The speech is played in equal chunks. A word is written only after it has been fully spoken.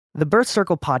The Birth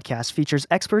Circle podcast features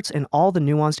experts in all the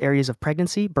nuanced areas of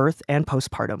pregnancy, birth, and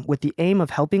postpartum with the aim of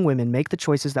helping women make the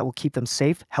choices that will keep them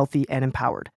safe, healthy, and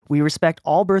empowered. We respect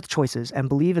all birth choices and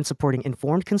believe in supporting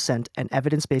informed consent and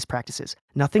evidence-based practices.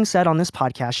 Nothing said on this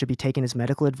podcast should be taken as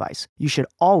medical advice. You should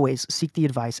always seek the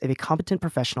advice of a competent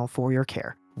professional for your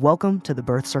care. Welcome to the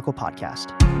Birth Circle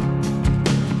podcast.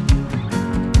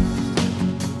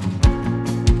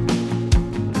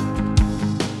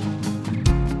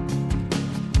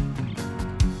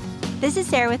 This is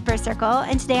Sarah with Birth Circle,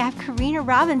 and today I have Karina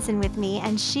Robinson with me,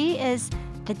 and she is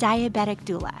the Diabetic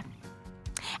doula.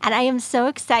 And I am so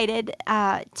excited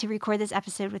to record this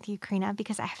episode with you, Karina,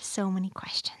 because I have so many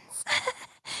questions.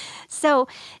 So,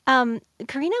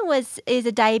 Karina is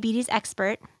a diabetes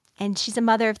expert, and she's a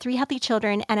mother of 3 healthy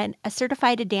children and a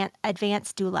certified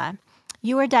advanced doula.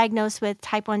 You were diagnosed with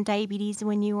type 1 diabetes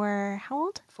when you were how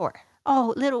old? 4.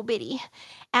 Oh, little bitty.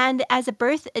 And as a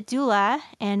birth doula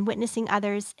and witnessing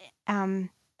others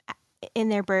in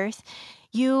their birth,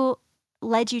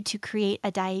 led you to create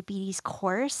a diabetes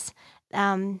course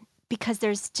because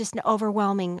there's just an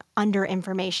overwhelming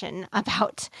under-information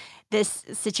about this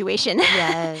situation.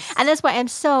 Yes. And that's why I'm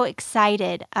so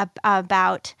excited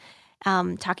about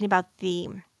talking about the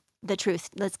truth.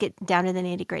 Let's get down to the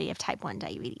nitty-gritty of type 1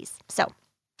 diabetes. So,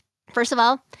 first of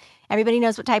all, everybody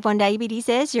knows what type 1 diabetes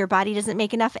is. Your body doesn't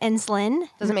make enough insulin.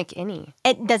 Doesn't make any.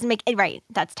 It doesn't make it, right.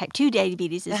 That's type 2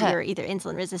 diabetes is you're either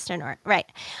insulin resistant or, right.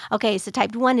 Okay, so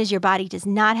type 1 is your body does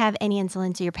not have any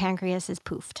insulin, so your pancreas is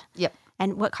poofed. Yep.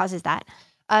 And what causes that?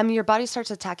 Your body starts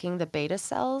attacking the beta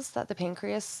cells that the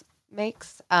pancreas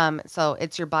makes. So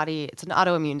it's your body, it's an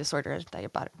autoimmune disorder that your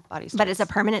body starts. But it's a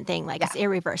permanent thing, like it's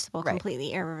irreversible, Right.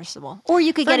 completely irreversible. Or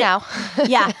you could For get now. it.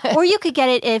 Yeah. Or you could get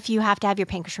it if you have to have your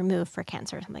pancreas removed for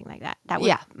cancer or something like that. That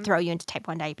would throw you into type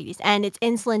 1 diabetes. And it's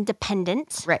insulin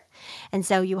dependent. Right. And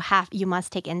so you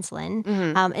must take insulin.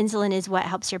 Mm-hmm. Insulin is what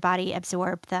helps your body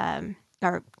absorb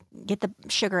or get the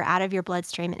sugar out of your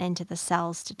bloodstream and into the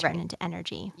cells to turn into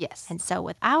energy. Yes. And so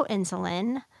without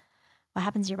insulin, what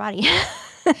happens to your body?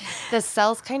 The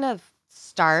cells kind of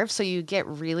starve, so you get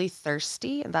really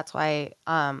thirsty. And that's why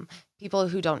people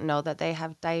who don't know that they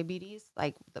have diabetes,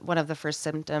 like one of the first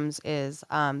symptoms is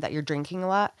that you're drinking a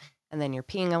lot, and then you're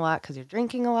peeing a lot because you're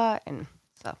drinking a lot. And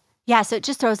so. Yeah, so it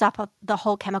just throws off the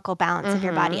whole chemical balance of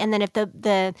your body. And then if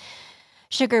the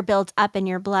sugar builds up in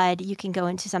your blood, you can go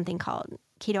into something called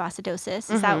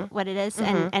ketoacidosis. Is that what it is?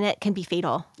 And it can be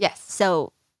fatal. Yes.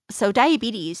 So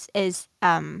diabetes is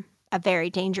a very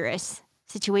dangerous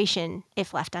situation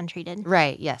if left untreated.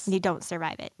 Right, yes. You don't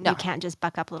survive it. No. You can't just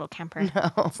buck up little camper.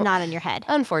 No. It's not in your head.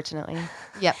 Unfortunately.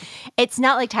 Yep. It's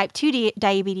not like type 2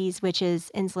 diabetes, which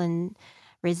is insulin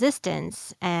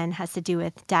resistance and has to do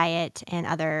with diet and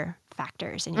other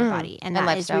factors in your body. And that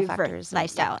lifestyle is factors.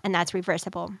 Lifestyle. Yeah. And that's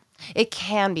reversible. It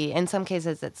can be. In some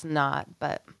cases, it's not,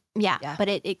 but... Yeah. But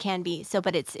it can be. So,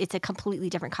 but it's a completely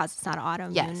different cause. It's not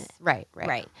autoimmune. Yes. Right.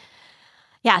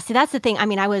 Yeah, see, that's the thing. I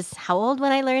mean, I was how old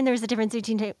when I learned there was a difference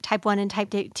between type 1 and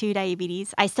type 2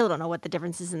 diabetes? I still don't know what the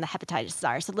differences in the hepatitis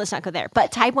are, so let's not go there.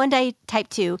 But type 1, type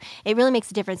 2, it really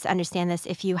makes a difference to understand this.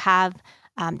 If you have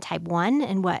type 1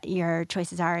 and what your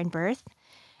choices are in birth,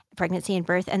 pregnancy and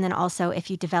birth, and then also if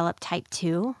you develop type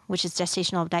 2, which is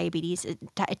gestational diabetes.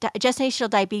 Gestational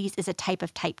diabetes is a type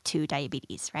of type 2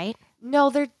 diabetes, right?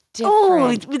 No, they're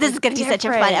different. Oh, this is going to be such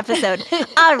a fun episode.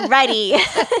 Alrighty.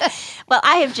 Well,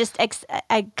 I have just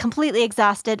I completely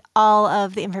exhausted all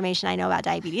of the information I know about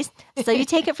diabetes. So you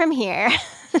take it from here.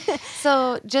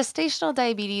 So gestational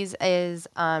diabetes is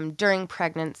during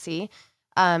pregnancy,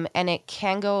 and it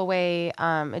can go away.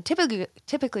 It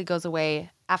typically goes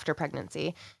away after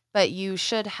pregnancy, but you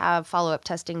should have follow-up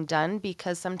testing done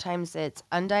because sometimes it's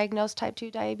undiagnosed type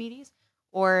 2 diabetes,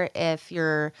 or if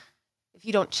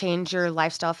you don't change your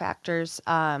lifestyle factors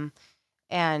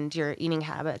and your eating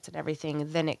habits and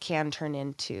everything, then it can turn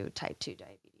into type 2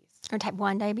 diabetes. Or type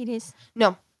 1 diabetes?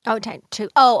 No. Oh, type 2.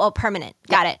 Oh, permanent.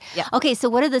 Got it. Yeah. Okay, so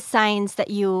what are the signs that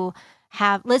you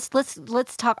have? Let's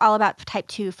talk all about type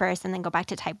 2 first and then go back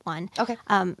to type 1. Okay.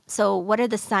 So what are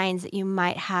the signs that you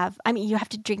might have? I mean, you have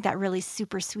to drink that really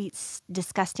super sweet,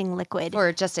 disgusting liquid.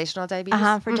 For gestational diabetes?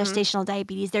 For gestational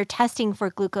diabetes. They're testing for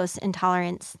glucose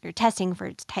intolerance. They're testing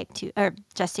for type 2 or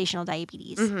gestational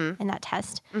diabetes in that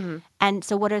test. And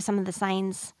so what are some of the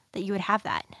signs that you would have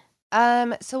that?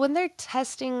 So when they're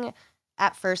testing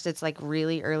at first, it's like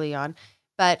really early on,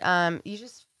 but you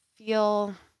just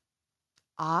feel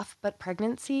off, but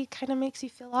pregnancy kind of makes you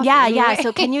feel off. Yeah. anyway.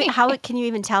 So can you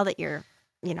even tell that you're,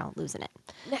 losing it?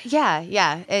 Yeah.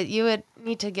 You would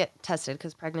need to get tested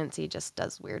because pregnancy just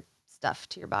does weird stuff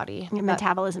to your body. Your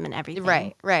metabolism and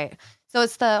everything. Right. So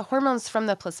it's the hormones from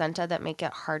the placenta that make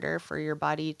it harder for your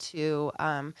body to,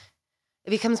 it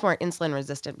becomes more insulin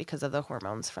resistant because of the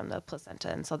hormones from the placenta.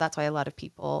 And so that's why a lot of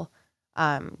people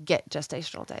get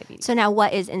gestational diabetes. So now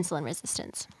what is insulin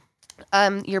resistance?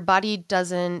 Your body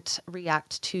doesn't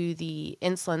react to the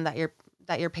insulin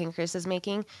that your pancreas is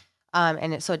making.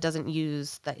 So it doesn't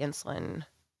use the insulin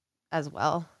as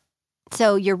well.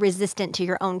 So you're resistant to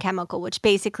your own chemical, which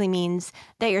basically means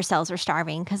that your cells are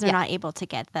starving because they're not able to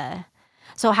get the...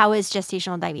 So how is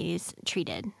gestational diabetes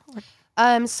treated?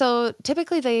 So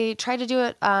typically they try to do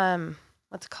it,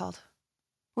 what's it called?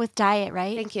 With diet,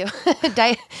 right? Thank you. Food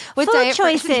diet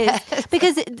choices. Yes.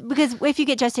 Because if you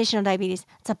get gestational diabetes,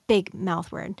 it's a big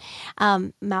mouthful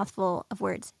of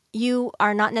words. You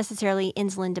are not necessarily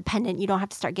insulin dependent. You don't have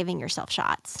to start giving yourself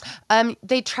shots.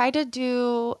 They try to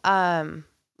do,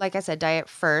 like I said, diet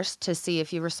first to see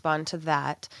if you respond to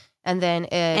that. And then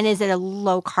And is it a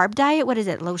low carb diet? What is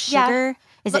it? Low sugar?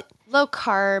 Is it low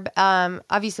carb?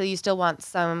 Obviously, you still want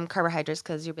some carbohydrates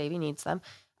because your baby needs them.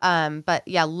 But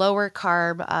yeah, lower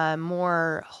carb,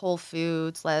 more whole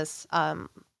foods, less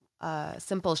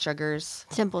simple sugars.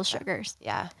 simple sugars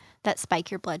Yeah. that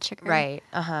spike your blood sugar? Right.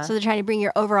 Uh-huh. So they're trying to bring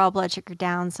your overall blood sugar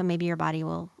down, so maybe your body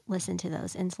will listen to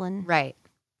those insulin Right.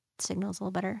 signals a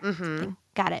little better. Mm-hmm.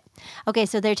 Got it. Okay,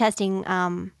 so they're testing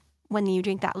when you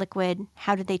drink that liquid.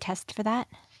 How did they test for that?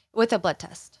 With a blood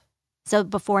test. So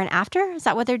before and after? Is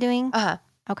that what they're doing? Uh-huh.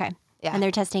 Okay. Yeah. And they're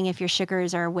testing if your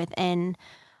sugars are within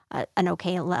an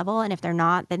okay level, and if they're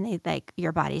not, then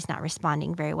your body's not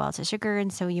responding very well to sugar,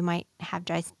 and so you might have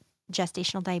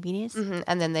gestational diabetes. Mm-hmm.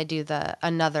 And then they do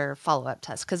another follow-up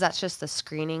test because that's just the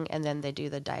screening, and then they do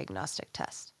the diagnostic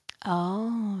test.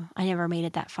 Oh, I never made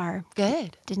it that far.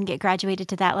 Good. Didn't get graduated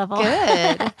to that level.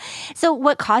 Good. So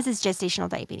what causes gestational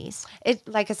diabetes? It,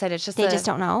 like I said, it's just They just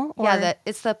don't know? Or? Yeah,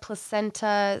 it's the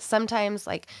placenta. Sometimes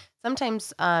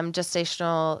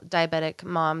gestational diabetic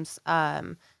moms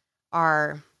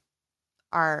are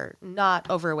not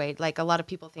overweight. Like a lot of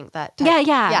people think that.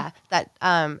 Yeah. That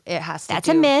it has to. That's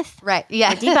a myth. Right.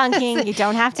 Yeah. We're debunking. You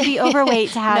don't have to be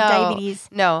overweight to have diabetes.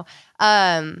 No.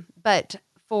 But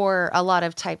for a lot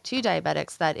of type 2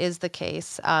 diabetics, that is the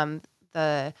case.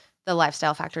 The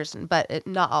lifestyle factors, but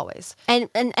not always.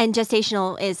 And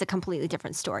gestational is a completely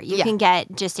different story. You Yeah. can get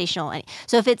gestational.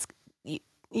 So if it's,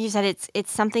 you said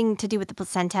it's something to do with the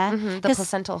placenta. Mm-hmm, the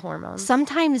placental hormones.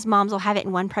 Sometimes moms will have it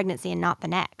in one pregnancy and not the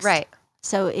next. Right.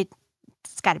 So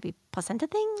it's got to be placenta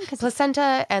thing?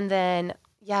 Placenta, and then,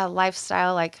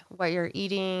 lifestyle, like what you're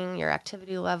eating, your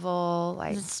activity level.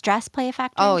 Like, Does stress play a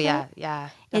factor? oh, into yeah.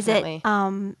 it? Definitely.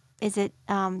 Is it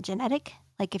genetic?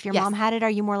 Like if your Yes. mom had it, are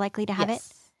you more likely to have it?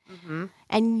 Mm-hmm.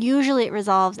 And usually it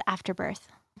resolves after birth.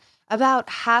 About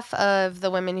half of the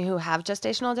women who have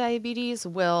gestational diabetes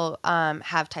will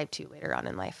have type 2 later on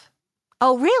in life.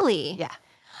 Oh, really? Yeah.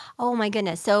 Oh, my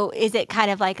goodness. So is it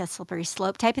kind of like a slippery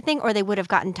slope type of thing, or they would have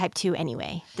gotten type 2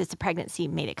 anyway? Does the pregnancy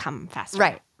made it come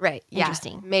faster? Right. Yeah.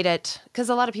 Interesting. Made it, because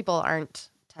a lot of people aren't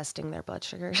testing their blood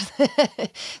sugars.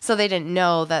 So they didn't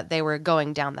know that they were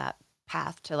going down that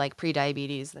path to like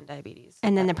pre-diabetes, then diabetes.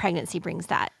 And then the pregnancy brings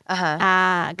that.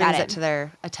 Got Got it it. to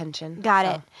their attention. Got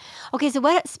it. Okay, so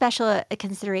what special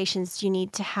considerations do you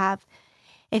need to have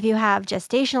if you have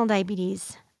gestational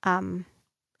diabetes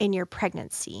in your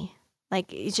pregnancy?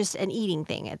 Like it's just an eating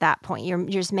thing at that point. You're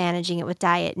just managing it with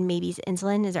diet and maybe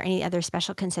insulin. Is there any other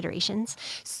special considerations?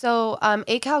 So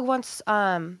ACAG wants,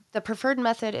 the preferred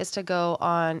method is to go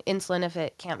on insulin if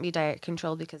it can't be diet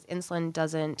controlled, because insulin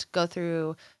doesn't go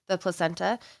through the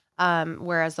placenta,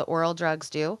 whereas the oral drugs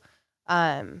do.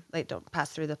 They don't pass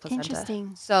through the placenta.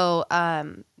 Interesting. So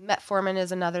metformin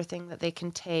is another thing that they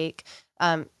can take.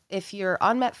 If you're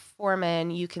on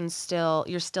metformin,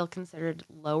 you're still considered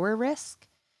lower risk.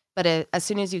 But as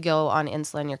soon as you go on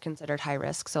insulin, you're considered high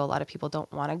risk. So a lot of people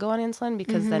don't want to go on insulin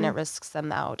because then it risks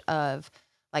them out of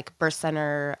like birth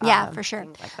center. Yeah, for sure.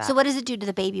 Things like that. So what does it do to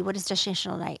the baby? What does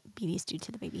gestational diabetes do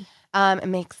to the baby?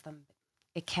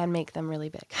 It can make them really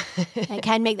big. It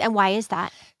can make, and why is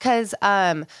that? Because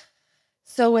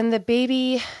so when the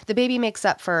baby makes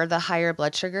up for the higher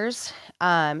blood sugars,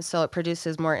 so it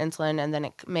produces more insulin, and then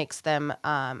it makes them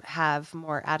have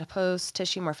more adipose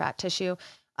tissue, more fat tissue.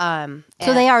 So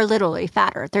they are literally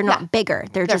fatter. They're not bigger.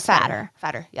 They're just fatter.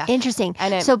 Fatter, yeah. Interesting.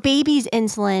 And so baby's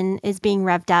insulin is being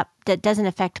revved up. That doesn't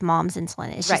affect mom's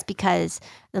insulin. It's just because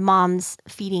the mom's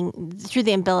feeding through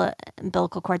the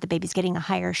umbilical cord, the baby's getting a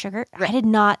higher sugar. Right. I did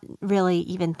not really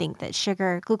even think that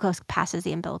glucose passes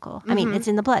the umbilical. I mean, it's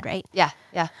in the blood, right? Yeah.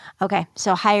 Okay.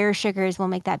 So higher sugars will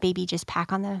make that baby just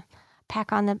pack on the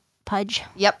pudge.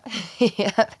 Yep.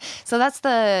 Yep. So that's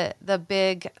the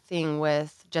big thing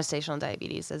with gestational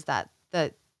diabetes, is that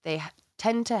that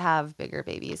tend to have bigger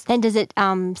babies. Then does it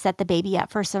set the baby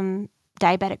up for some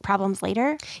diabetic problems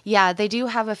later? Yeah, they do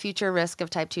have a future risk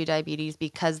of type 2 diabetes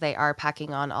because they are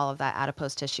packing on all of that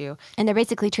adipose tissue. And they're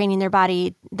basically training their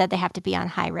body that they have to be on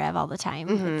high rev all the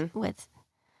time with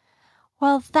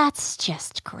well, that's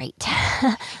just great.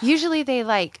 Usually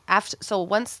they so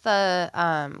once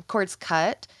the cord's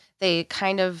cut, they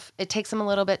it takes them a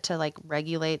little bit to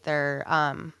regulate their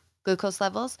glucose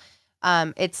levels.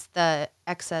 It's the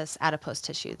excess adipose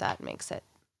tissue that makes it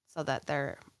so that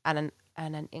they're at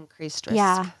an increased risk.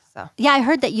 Yeah. So. Yeah, I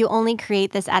heard that you only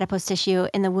create this adipose tissue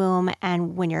in the womb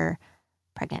and when you're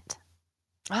pregnant.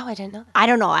 Oh, I didn't know that. I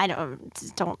don't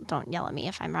know. Don't yell at me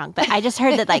if I'm wrong. But I just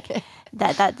heard that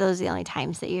that those are the only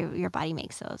times that your body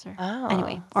makes those. Or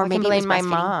anyway, or so maybe I can blame it was my breastfeeding.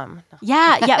 mom. No.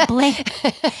 Yeah, blame.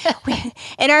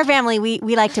 In our family,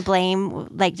 we like to blame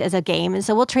as a game, and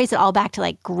so we'll trace it all back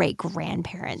to great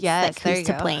grandparents. Yes, there who's you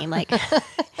to go. blame.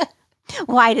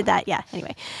 Why did that? Yeah.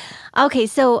 Anyway, okay.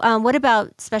 So, what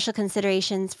about special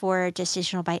considerations for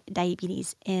gestational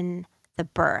diabetes in the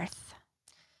birth?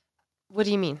 What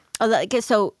do you mean?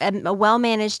 So a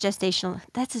well-managed gestational,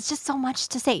 that's just so much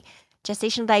to say.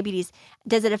 Gestational diabetes,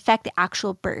 does it affect the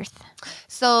actual birth?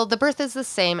 So the birth is the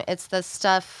same. It's the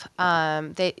stuff sorry.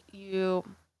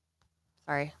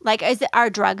 Are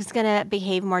drugs going to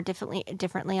behave more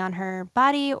differently on her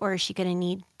body, or is she going to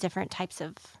need different types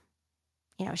of,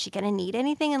 is she going to need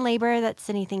anything in labor that's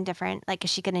anything different? Is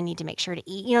she going to need to make sure to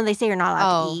eat? They say you're not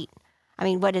allowed to eat. I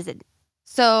mean, what is it?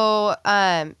 So,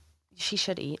 she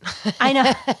should eat. I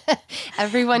know.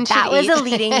 Everyone should eat. That was a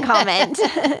leading comment.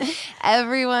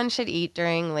 Everyone should eat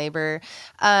during labor.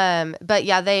 But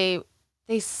yeah, they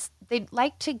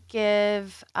like to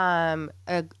give a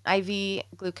IV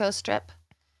glucose drip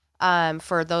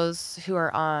for those who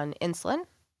are on insulin.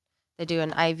 They do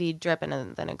an IV drip and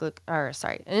then an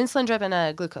insulin drip and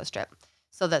a glucose drip,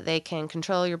 so that they can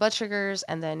control your blood sugars,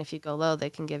 and then if you go low, they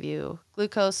can give you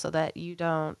glucose so that you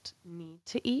don't need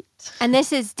to eat. And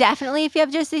this is definitely if you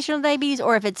have gestational diabetes,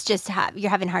 or if it's just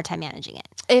you're having a hard time managing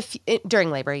it?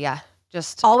 During labor, yeah.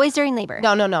 Just always during labor?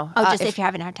 No. Oh, just if you're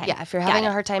having a hard time. Yeah, if you're having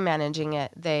a hard time managing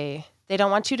it, they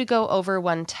don't want you to go over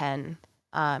 110.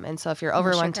 And so if you're over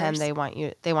 110, they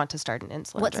want to start an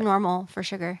insulin What's drip. normal for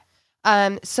sugar?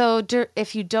 So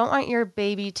if you don't want your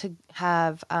baby to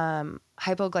have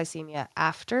hypoglycemia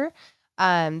after,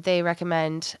 they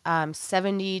recommend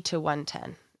 70 to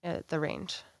 110, the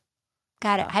range.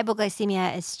 Got it.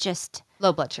 Hypoglycemia is just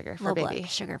low blood sugar for baby. Low blood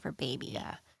sugar for baby.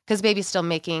 Yeah, because baby's still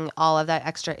making all of that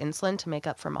extra insulin to make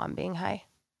up for mom being high.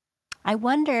 I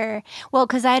wonder. Well,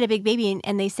 because I had a big baby,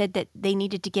 and they said that they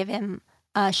needed to give him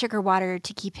sugar water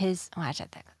to keep his. Oh, I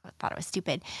thought it was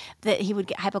stupid that he would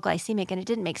get hypoglycemic, and it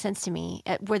didn't make sense to me.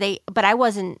 But I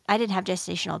didn't have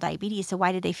gestational diabetes, so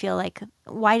why did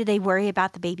they worry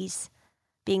about the babies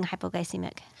being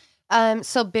hypoglycemic?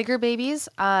 So bigger babies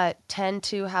tend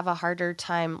to have a harder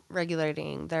time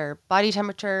regulating their body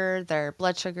temperature, their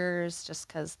blood sugars, just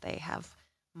because they have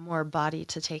more body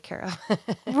to take care of.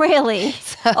 Really?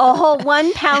 A whole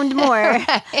 1 pound more.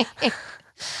 Right.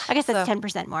 I guess that's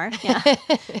 10% more. Yeah.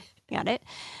 Got it.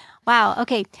 Wow.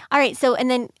 Okay. All right. So, and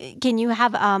then can you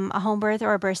have a home birth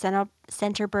or a birth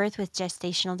center birth with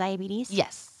gestational diabetes?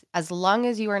 Yes, as long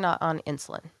as you are not on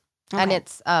insulin, and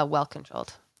it's well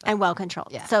controlled. And well controlled.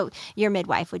 Yeah. So your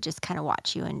midwife would just kind of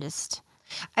watch you and just.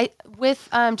 With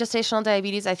gestational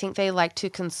diabetes, I think they like to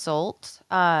consult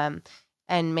and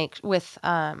make with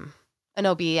an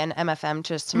OB and MFM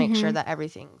just to make sure that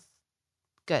everything's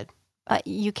good. But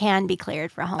you can be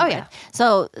cleared for a home birth. Yeah.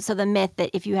 So the myth that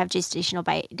if you have gestational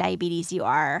diabetes, you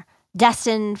are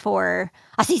destined for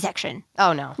a C-section.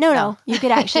 Oh, no. No. You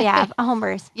could actually have a home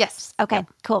birth. Yes. Okay, Yep.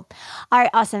 Cool. All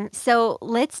right, awesome. So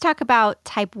let's talk about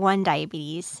type 1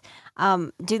 diabetes.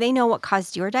 Do they know what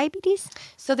caused your diabetes?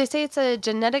 So they say it's a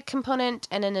genetic component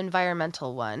and an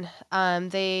environmental one.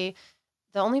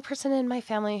 The only person in my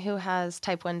family who has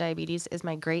type 1 diabetes is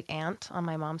my great aunt on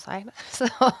my mom's side. So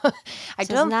I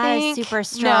don't not think a super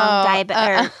strong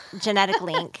or genetic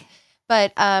link.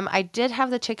 But I did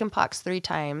have the chicken pox 3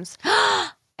 times.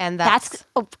 And that's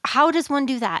how does one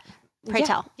do that? Pray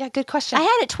tell. Yeah, good question. I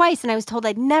had it twice and I was told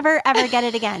I'd never, ever get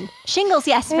it again. Shingles,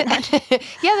 yes. But not.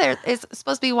 Yeah, it's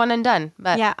supposed to be one and done.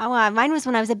 But yeah, mine was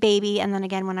when I was a baby and then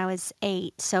again when I was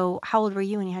 8. So how old were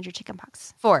you when you had your chicken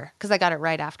pox? 4, because I got it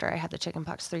right after I had the chicken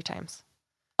pox 3 times.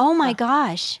 Oh my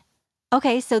gosh.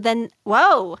 Okay, so then,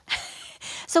 whoa.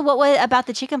 So what about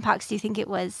the chicken pox do you think it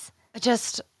was?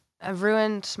 I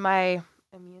ruined my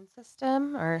immune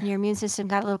system, or your immune system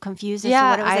got a little confused as to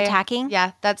what it was attacking?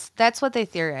 Yeah, that's what they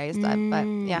theorized. But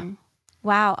yeah.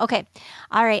 Wow. Okay.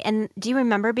 All right. And do you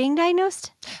remember being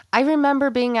diagnosed? I remember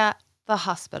being at the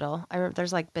hospital.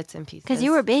 There's like bits and pieces. Because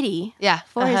you were bitty. Yeah.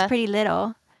 4 is pretty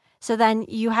little. So then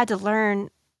you had to learn.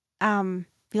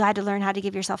 You had to learn how to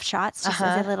give yourself shots just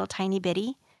as a little tiny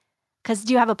bitty. Because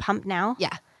do you have a pump now?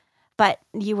 Yeah. But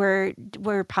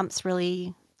were pumps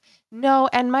really? No,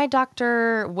 and my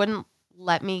doctor wouldn't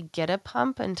let me get a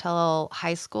pump until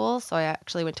high school. So I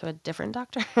actually went to a different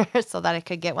doctor so that I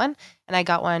could get one. And I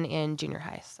got one in junior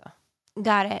high. So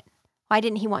Got it. Why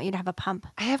didn't he want you to have a pump?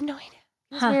 I have no idea.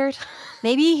 It's weird.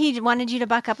 Maybe he wanted you to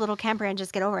buck up, little camper, and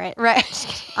just get over it.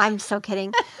 Right. I'm so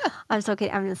kidding. I'm so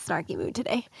kidding. I'm in a snarky mood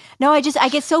today. No, I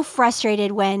get so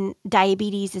frustrated when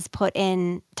diabetes is put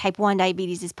in, type 1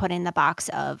 diabetes is put in the box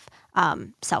of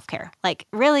self-care. Like,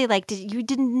 really, like, you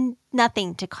did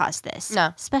nothing to cause this.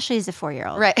 No. Especially as a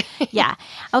 4-year-old. Right. Yeah.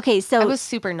 Okay, so. I was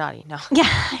super naughty. No.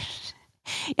 Yeah.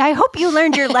 I hope you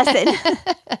learned your lesson.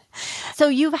 So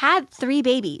you've had 3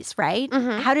 babies, right?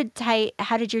 Mm-hmm.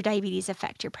 How did your diabetes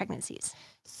affect your pregnancies?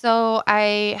 So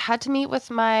I had to meet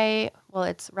with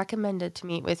it's recommended to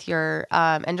meet with your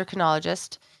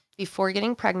endocrinologist before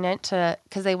getting pregnant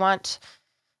because they want,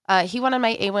 he wanted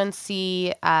my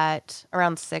A1C at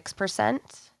around 6%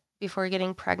 before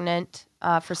getting pregnant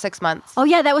for 6 months. Oh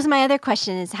yeah, that was my other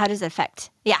question is how does it affect?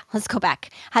 Yeah, let's go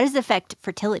back. How does it affect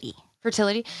fertility?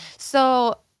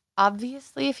 So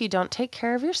obviously, if you don't take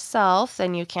care of yourself,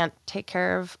 then you can't take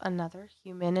care of another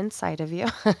human inside of you.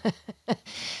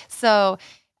 So,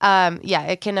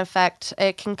 it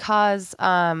can cause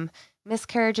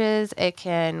miscarriages. It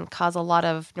can cause a lot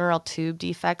of neural tube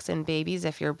defects in babies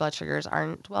if your blood sugars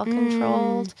aren't well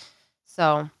controlled.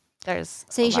 So there's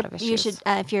a lot of issues. You should,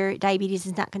 if your diabetes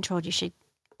is not controlled, you should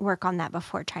work on that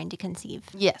before trying to conceive.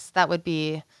 Yes, that would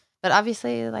be. But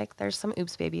obviously, like, there's some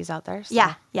oops babies out there. So.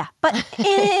 Yeah. But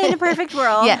in a perfect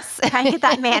world, yes, try and get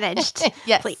that managed.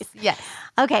 Yes, please. Yes.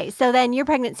 Okay, so then your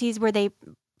pregnancies, were they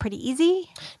pretty easy?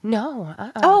 No.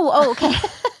 Oh, okay.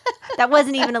 That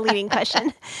wasn't even a leading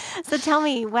question. So tell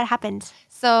me what happened.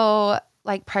 So,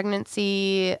 like,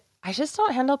 pregnancy, I just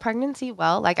don't handle pregnancy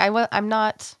well. Like, I'm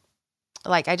not,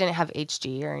 like, I didn't have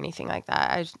HG or anything like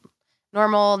that.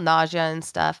 Normal nausea and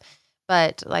stuff.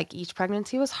 But like each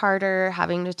pregnancy was harder,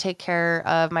 having to take care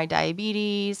of my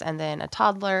diabetes and then a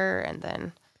toddler and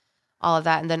then all of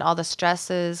that. And then all the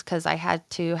stresses because I had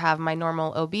to have my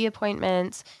normal OB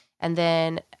appointments and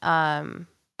then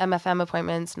MFM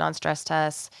appointments, non-stress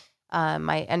tests,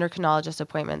 my endocrinologist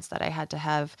appointments that I had to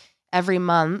have every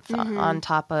month on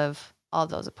top of all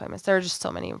those appointments. There are just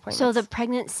so many appointments. So the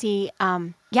pregnancy,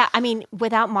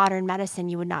 without modern medicine,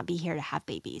 you would not be here to have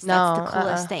babies. No, that's the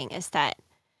coolest thing is that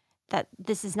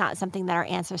this is not something that our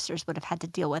ancestors would have had to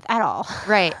deal with at all.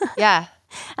 Right. Yeah.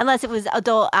 Unless it was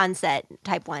adult onset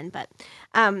type 1. But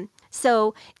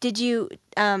so did you,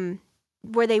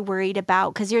 were they worried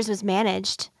about, because yours was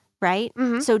managed, right?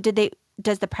 Mm-hmm. So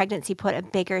does the pregnancy put a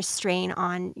bigger strain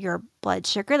on your blood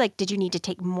sugar? Like, did you need to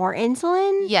take more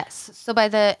insulin? Yes. So by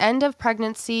the end of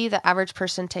pregnancy, the average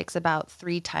person takes about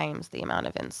 3 times the amount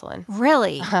of insulin.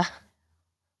 Really?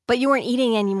 But you weren't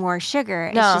eating any more sugar.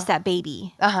 It's just that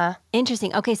baby.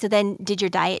 Interesting. Okay, so then did your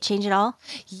diet change at all?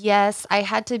 Yes, I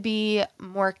had to be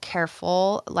more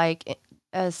careful, like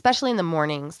especially in the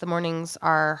mornings. The mornings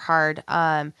are hard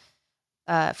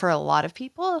for a lot of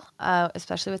people,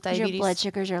 especially with diabetes. Your blood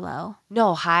sugars are low?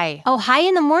 No, high. Oh, high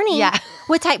in the morning? Yeah.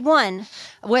 With type 1?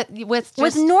 With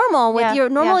normal, with your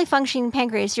normally functioning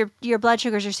pancreas, your blood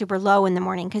sugars are super low in the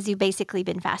morning because you've basically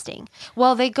been fasting.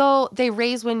 Well, they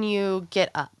raise when you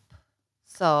get up.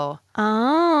 So,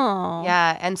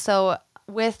 yeah. And so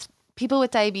with people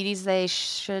with diabetes, they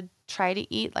should try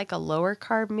to eat like a lower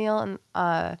carb meal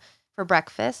for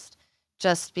breakfast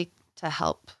just to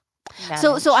help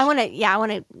manage. So I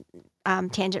want to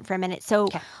tangent for a minute. So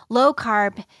low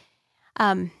carb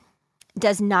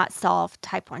does not solve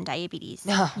type 1 diabetes.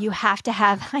 No. You have to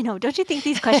have, I know, don't you think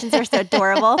these questions are so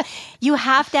adorable? You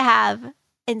have to have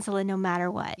insulin no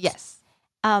matter what. Yes.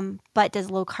 But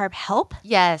does low carb help?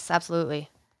 Yes, absolutely.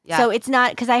 Yeah. So it's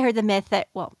not, because I heard the myth that,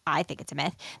 well, I think it's a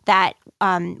myth, that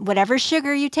whatever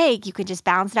sugar you take, you can just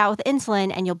balance it out with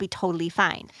insulin and you'll be totally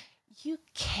fine. You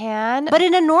can. But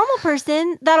in a normal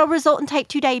person, that'll result in type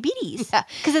 2 diabetes.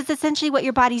 Because it's essentially what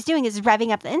your body's doing is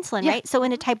revving up the insulin, right? So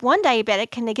in a type 1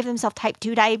 diabetic, can they give themselves type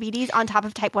 2 diabetes on top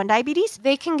of type 1 diabetes?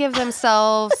 They can give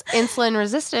themselves insulin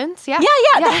resistance. Yeah.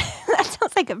 Yeah. That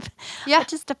sounds like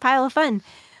just a pile of fun.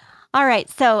 All right.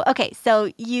 So,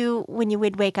 when you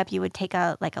would wake up, you would take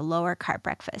a lower carb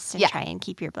breakfast and try and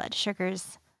keep your blood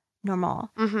sugars normal.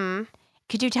 Mm-hmm.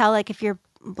 Could you tell, like, if your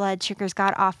blood sugars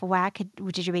got off whack,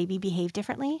 did your baby behave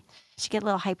differently? Did you get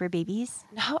little hyper babies?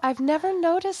 No, I've never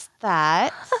noticed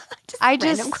that.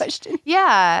 Random question.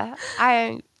 Yeah.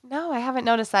 I haven't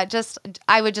noticed that.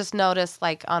 I would just notice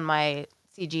like on my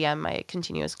CGM, my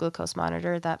continuous glucose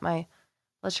monitor, that my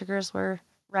blood sugars were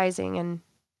rising and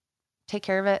take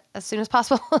care of it as soon as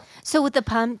possible. So with the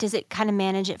pump, does it kind of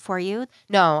manage it for you?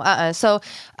 No, So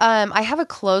I have a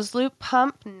closed loop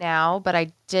pump now, but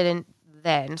I didn't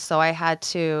then. So I had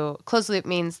to, closed loop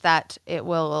means that it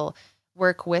will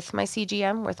work with my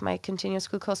CGM, with my continuous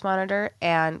glucose monitor,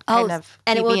 and kind of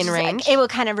keep me in range. It will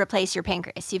kind of replace your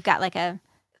pancreas. You've got like a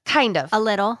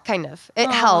little. Kind of.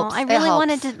 It helps. I really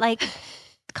wanted to like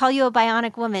call you a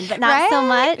bionic woman, but not so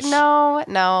much.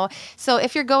 No. So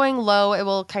if you're going low, it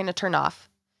will kind of turn off.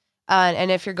 And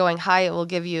if you're going high, it will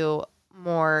give you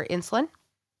more insulin.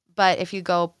 But if you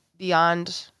go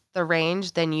beyond the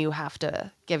range, then you have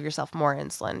to give yourself more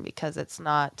insulin because it's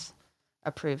not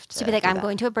approved. So be like, I'm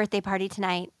going to a birthday party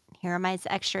tonight. Here are my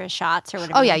extra shots or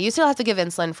whatever. Oh, yeah. You still have to give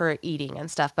insulin for eating and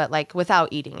stuff. But like without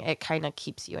eating, it kind of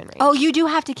keeps you in range. Oh, you do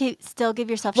have to still give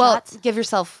yourself shots? Give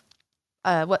yourself...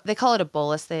 what they call it a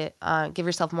bolus. They give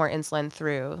yourself more insulin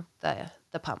through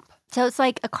the pump. So it's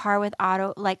like a car with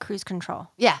like cruise control.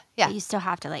 Yeah. But you still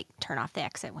have to like turn off the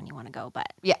exit when you want to go.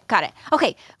 But yeah, got it.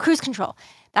 Okay, cruise control.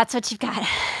 That's what you've got.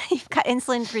 You've got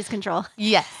insulin cruise control.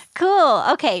 Yes. Cool.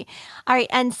 Okay. All right.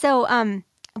 And so,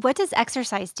 what does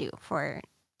exercise do for?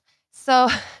 So,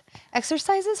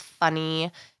 exercise is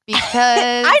funny because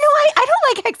I know I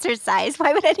don't like exercise.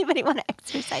 Why would anybody want to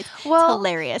exercise? Well, it's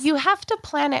hilarious. You have to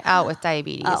plan it out with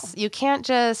diabetes. Oh. You can't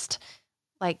just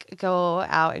like go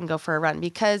out and go for a run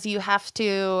because you have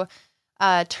to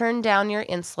turn down your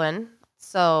insulin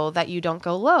so that you don't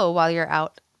go low while you're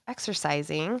out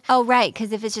exercising. Oh, right.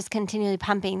 Because if it's just continually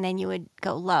pumping, then you would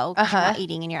go low. You're not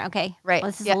eating and you're okay. Right.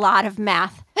 Well, this is a lot of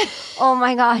math. Oh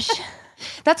my gosh.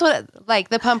 That's what like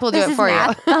the pump will do it for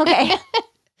math. you. Okay.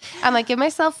 I'm like, give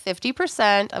myself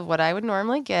 50% of what I would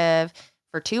normally give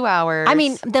for 2 hours. I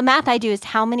mean, the math I do is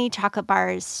how many chocolate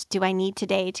bars do I need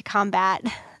today to combat?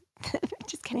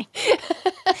 Just kidding.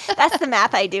 That's the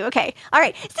math I do. Okay. All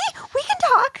right. See, we can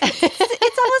talk.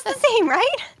 It's almost the same,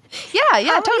 right? Yeah,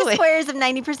 how totally. How many squares of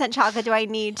 90% chocolate do I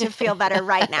need to feel better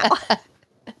right now?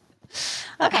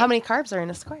 Okay. How many carbs are in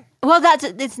a square? Well,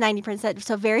 it's 90%.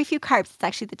 So very few carbs. It's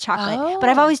actually the chocolate. Oh. But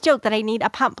I've always joked that I need a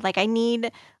pump. Like I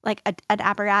need like an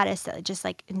apparatus that just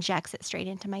like injects it straight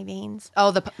into my veins. Oh,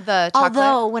 the chocolate.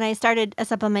 Although when I started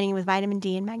supplementing with vitamin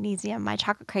D and magnesium, my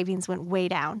chocolate cravings went way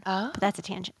down. Oh. But that's a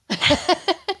tangent.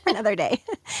 Another day.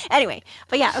 Anyway,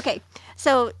 but yeah, okay.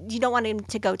 So you don't want him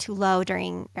to go too low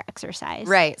during your exercise.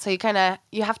 Right. So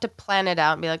you have to plan it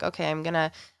out and be like, okay,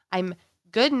 I'm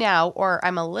good now, or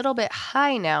I'm a little bit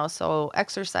high now, so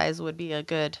exercise would be a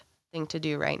good thing to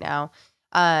do right now.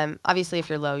 Obviously, if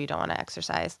you're low, you don't want to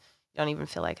exercise. You don't even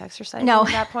feel like exercising at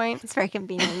that point. It's very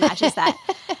convenient. It matches that.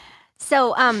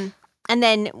 So, and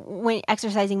then when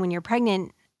exercising when you're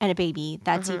pregnant and a baby,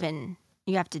 that's even,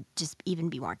 you have to just even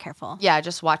be more careful. Yeah,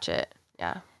 just watch it.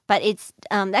 Yeah. But it's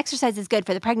exercise is good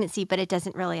for the pregnancy, but it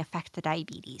doesn't really affect the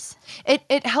diabetes.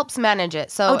 It helps manage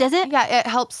it. So does it? Yeah, it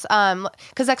helps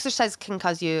because exercise can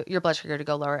cause your blood sugar to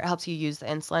go lower. It helps you use the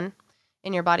insulin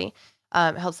in your body.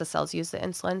 It helps the cells use the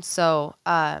insulin. So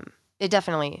it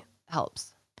definitely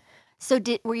helps. So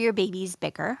were your babies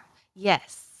bigger?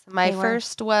 Yes. My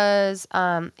first was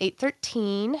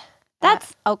 8-13.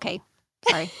 That's okay.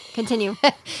 Sorry. Continue.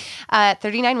 At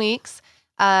 39 weeks.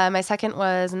 My second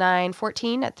was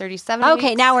 9-14 at 37 weeks.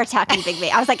 Okay, now we're talking big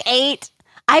baby. I was like 8.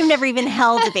 I've never even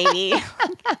held a baby.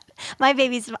 My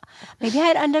baby's, maybe I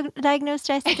had undiagnosed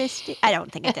diabetes. I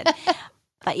don't think I did.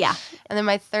 But yeah. And then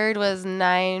my third was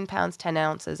 9 pounds, 10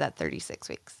 ounces at 36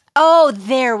 weeks. Oh,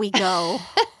 there we go.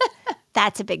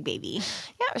 That's a big baby.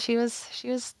 Yeah, she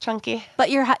was chunky.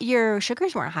 But your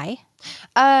sugars weren't high.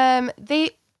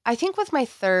 I think with my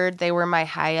third, they were my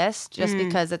highest just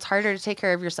because it's harder to take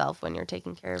care of yourself when you're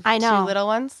taking care of 2 little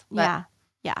ones. But.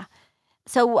 Yeah.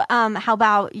 So how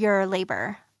about your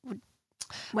labor?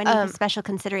 When you have special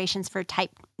considerations for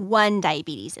type 1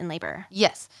 diabetes in labor?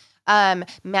 Yes.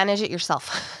 Manage it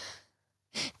yourself.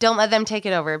 Don't let them take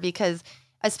it over because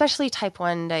especially type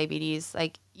 1 diabetes,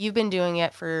 like you've been doing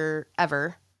it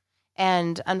forever.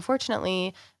 And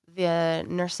unfortunately, the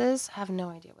nurses have no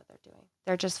idea what they're doing.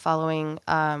 They're just following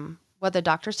what the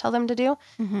doctors tell them to do.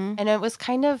 Mm-hmm. And it was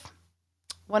kind of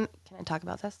can I talk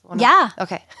about this?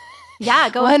 Okay. Yeah,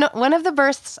 go ahead. One of the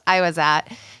births I was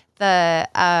at,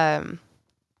 the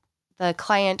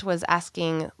client was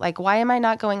asking, like, why am I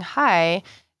not going high?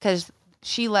 Because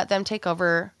she let them take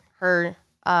over her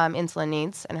insulin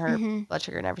needs and her blood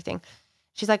sugar and everything.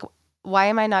 She's like, why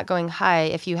am I not going high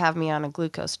if you have me on a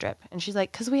glucose drip? And she's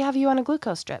like, because we have you on a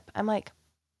glucose drip. I'm like,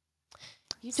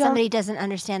 somebody doesn't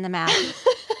understand the math.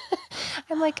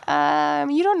 I'm like,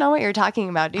 you don't know what you're talking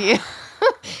about, do you?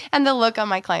 And the look on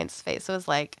my client's face was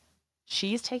like,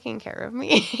 she's taking care of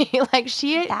me. Like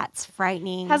That's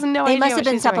frightening. Has no idea. They must have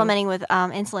been she's supplementing with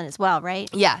insulin as well, right?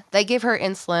 Yeah, they gave her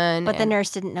insulin. But the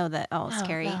nurse didn't know that. Oh,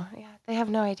 scary. No, yeah, they have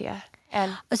no idea.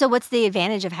 And so what's the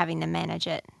advantage of having them manage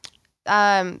it?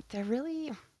 they're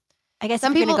really... I guess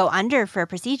some if you're people going to go under for a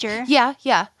procedure.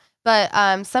 Yeah.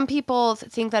 But some people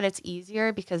think that it's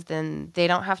easier because then they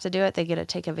don't have to do it. They get to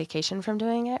take a vacation from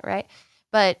doing it, right?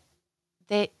 But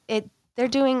they're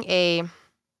doing a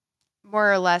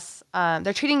more or less,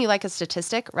 they're treating you like a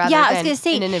statistic rather than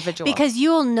an individual. Because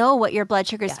you'll know what your blood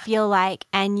sugars feel like,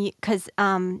 and because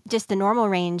just the normal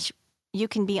range, you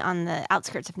can be on the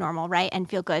outskirts of normal, right, and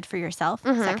feel good for yourself.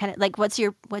 Is that kind of like what's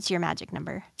your magic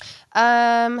number?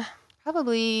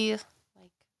 Probably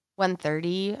like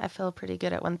 130. I feel pretty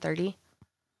good at 130.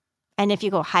 And if you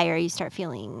go higher, you start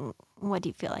feeling. What do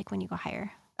you feel like when you go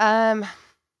higher?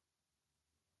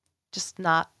 Just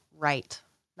not right.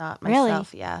 Not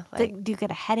myself. Really? Yeah. Like, do you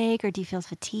get a headache, or do you feel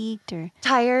fatigued, or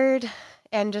tired,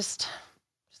 and just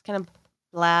kind of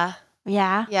blah?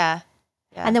 Yeah. Yeah.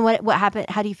 And then what happened?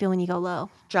 How do you feel when you go low?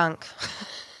 Drunk.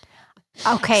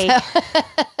 Okay.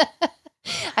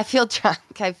 I feel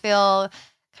drunk. I feel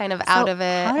kind of out of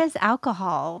it. What does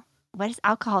alcohol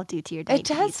do to your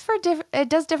diabetes? It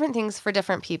does different things for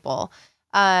different people.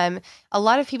 A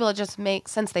lot of people just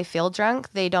since they feel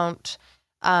drunk, they don't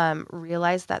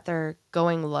realize that they're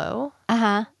going low.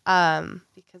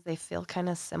 Because they feel kind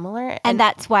of similar. And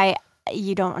that's why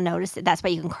you don't notice it. That's why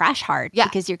you can crash hard. Yeah.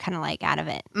 Because you're kind of like out of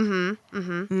it.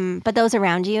 But those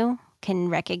around you can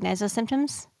recognize those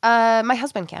symptoms? My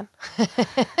husband can.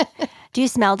 Do you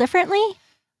smell differently?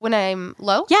 When I'm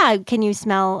low? Yeah. Can you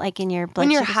smell like in your blood?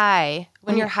 When you're high,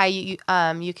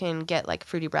 you can get like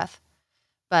fruity breath.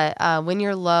 But when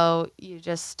you're low, you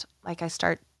just like I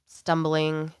start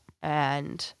stumbling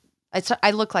and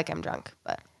I look like I'm drunk.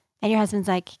 And your husband's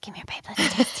like, "Come here, babe,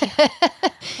 let's test you."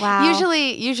 Wow.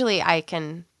 Usually I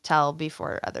can tell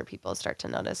before other people start to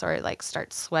notice or like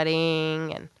start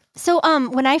sweating and. So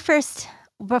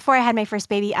before I had my first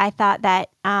baby, I thought that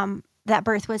that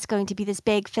birth was going to be this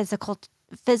big physical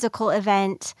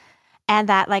event, and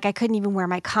that like I couldn't even wear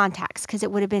my contacts because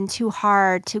it would have been too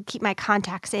hard to keep my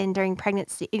contacts in during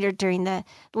pregnancy or during the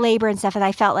labor and stuff. And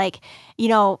I felt like,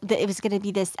 that it was going to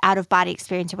be this out of body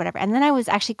experience or whatever. And then I was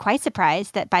actually quite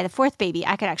surprised that by the fourth baby,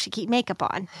 I could actually keep makeup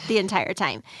on the entire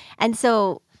time. And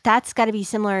so that's got to be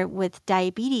similar with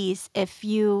diabetes. If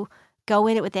you go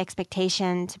in it with the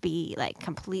expectation to be like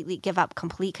give up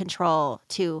complete control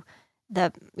to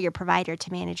your provider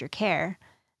to manage your care,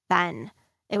 then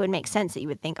it would make sense that you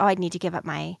would think, oh, I'd need to give up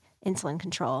my insulin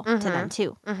control to them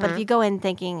too. But if you go in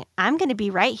thinking, I'm going to be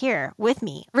right here with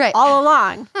me all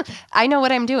along. I know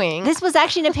what I'm doing. This was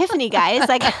actually an epiphany, guys,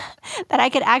 like that I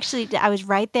could I was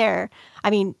right there. I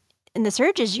mean, in the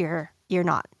surges, you're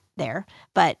not there,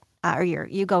 but or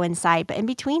you go inside. But in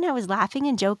between, I was laughing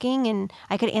and joking, and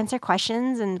I could answer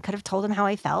questions and could have told them how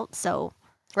I felt. So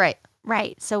Right.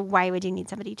 So why would you need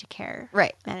somebody to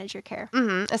manage your care?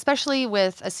 Especially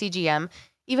with a CGM.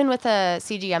 Even with a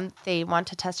CGM, they want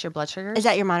to test your blood sugar. Is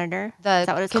that your monitor? Is that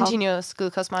what it's continuous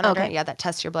glucose monitor. Okay. Yeah, that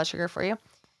tests your blood sugar for you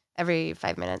every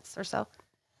 5 minutes or so.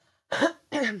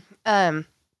 But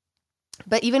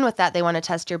even with that, they want to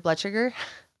test your blood sugar,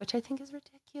 which I think is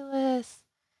ridiculous.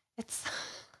 It's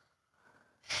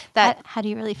that. How do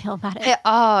you really feel about it?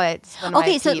 It's one of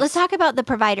my so peeves. let's talk about the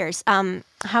providers.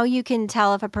 How you can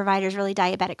tell if a provider is really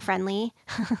diabetic friendly,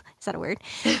 is that a word?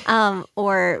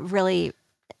 Or really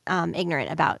ignorant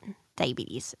about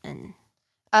diabetes, and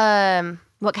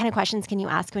what kind of questions can you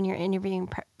ask when you're interviewing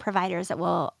providers that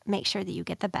will make sure that you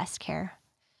get the best care?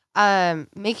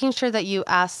 Making sure that you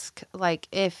ask, like,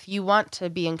 if you want to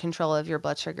be in control of your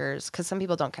blood sugars, because some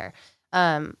people don't care.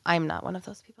 I'm not one of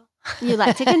those people. You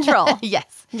like to control.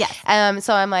 Yes.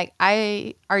 So I'm like,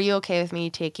 are you okay with me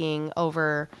taking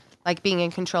over, like being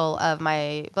in control of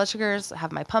my blood sugars,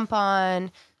 have my pump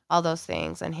on, all those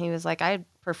things? And he was like, I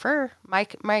prefer, my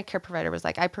care provider was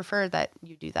like, I prefer that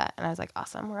you do that. And I was like,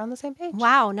 awesome, we're on the same page.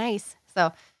 Wow, nice.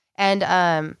 So,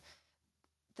 and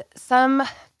some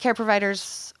care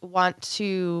providers want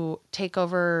to take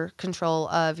over control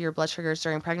of your blood sugars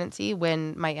during pregnancy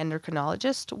when my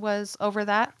endocrinologist was over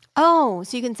that. Oh,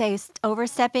 so you can say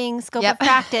overstepping scope of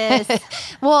practice.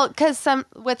 Well, because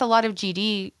with a lot of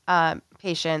GD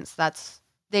patients,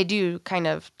 they do kind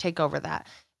of take over that.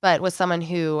 But with someone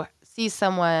who sees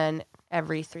someone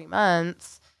every 3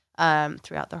 months,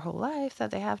 throughout their whole life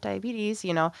that they have diabetes,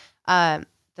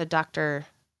 the doctor,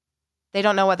 they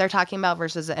don't know what they're talking about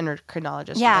versus the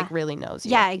endocrinologist who like really knows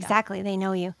you. Yeah, exactly. Yeah. They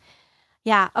know you.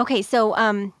 Yeah. Okay.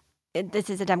 So this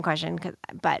is a dumb question,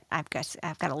 but I've got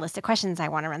a list of questions I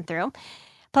want to run through,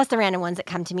 plus the random ones that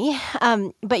come to me.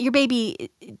 But your baby,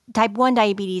 type 1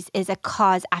 diabetes is a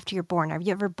cause after you're born. Are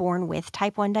you ever born with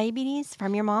type 1 diabetes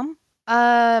from your mom?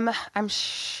 I'm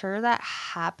sure that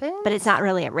happened. But it's not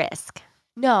really at risk.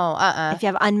 No, If you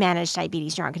have unmanaged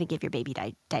diabetes, you're not going to give your baby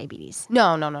diabetes.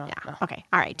 No. Yeah. No. Okay.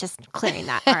 All right. Just clearing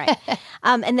that. All right.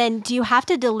 And then do you have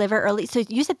to deliver early? So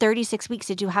you said 36 weeks.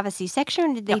 Did you have a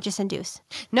C-section or did they just induce?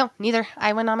 No, neither.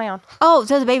 I went on my own. Oh,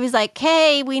 so the baby's like,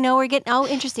 hey, we know we're getting, oh,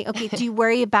 interesting. Okay. Do you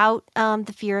worry about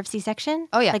the fear of C-section?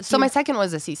 Oh, yeah. Like, So my second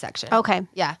was a C-section. Okay.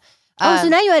 Yeah. So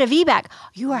now you had a VBAC.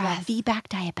 You are a VBAC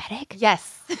diabetic?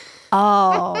 Yes.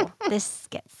 Oh, this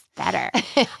gets better.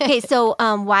 Okay. So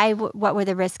what were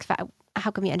the risks?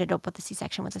 How come you ended up with the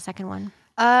C-section with the second one?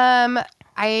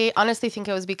 I honestly think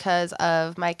it was because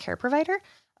of my care provider.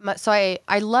 So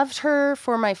I loved her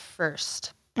for my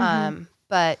first,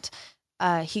 but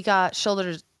he got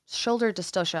shoulder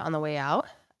dystocia on the way out.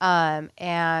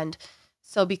 And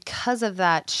so because of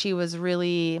that, she was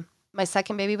really, my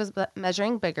second baby was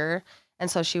measuring bigger. And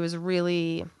so she was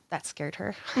really, that scared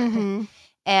her. Mm-hmm.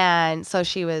 And so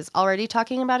she was already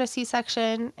talking about a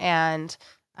C-section, and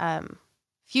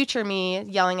future me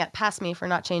yelling at past me for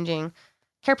not changing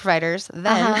care providers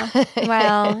then.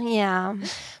 Well, yeah.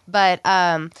 But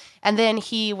and then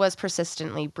he was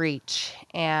persistently breech,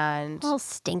 and Little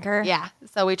stinker. yeah.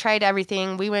 So we tried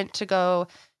everything. We went to go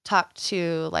talk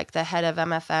to like the head of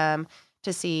MFM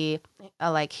to see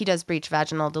like he does breech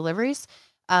vaginal deliveries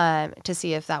to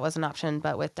see if that was an option.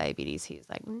 But with diabetes, he's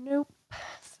like, nope.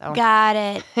 So Got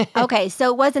it. Okay, so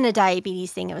it wasn't a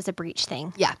diabetes thing; it was a breech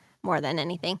thing. Yeah, more than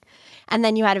anything. And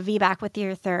then you had a VBAC with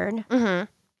your third,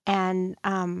 and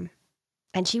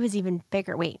she was even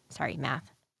bigger. Wait, sorry, math.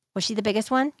 Was she the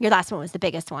biggest one? Your last one was the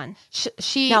biggest one.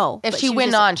 No, if she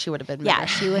went on, she would have been bigger. Yeah,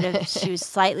 she would have. She was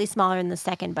slightly smaller than the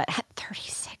second, but at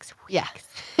 36 weeks. Yeah.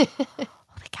 Holy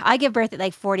cow. I give birth at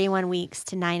like 41 weeks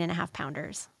to 9.5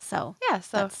 pounders. So yeah,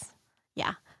 that's,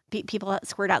 yeah. People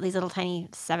squirt out these little tiny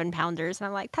 7-pounders, and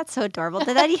I'm like, that's so adorable.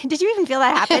 Did you even feel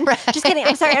that happen? Right. Just kidding.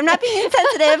 I'm sorry. I'm not being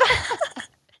insensitive.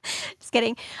 Just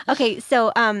kidding. Okay,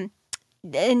 so and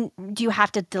do you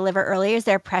have to deliver early? Is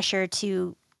there pressure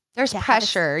to? There's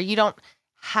pressure. You don't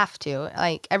have to.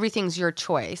 Like everything's your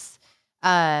choice.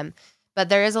 But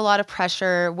there is a lot of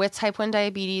pressure with type 1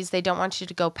 diabetes. They don't want you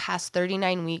to go past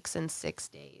 39 weeks and 6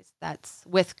 days. That's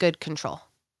with good control.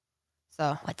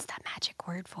 So what's that magic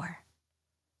word for?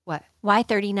 What? Why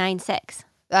 39.6?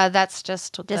 That's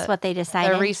just what they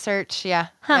decided. The research, yeah.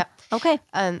 Huh. Yeah. Okay.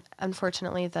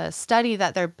 Unfortunately, the study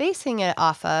that they're basing it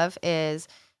off of is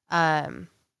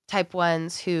type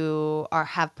 1s who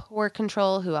have poor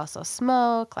control, who also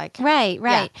smoke. Like right.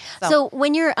 Yeah, so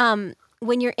when you're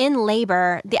in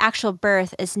labor, the actual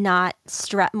birth is not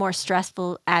more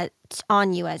stressful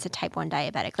on you as a type 1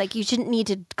 diabetic. Like you shouldn't need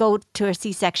to go to a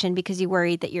C-section because you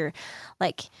worry that your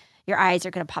eyes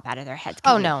are going to pop out of their heads.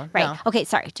 No. Right. No. Okay.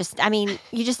 Sorry.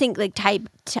 You just think like type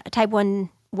 1,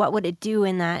 what would it do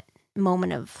in that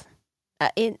moment of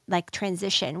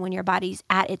transition when your body's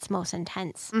at its most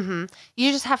intense? Mm-hmm.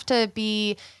 You just have to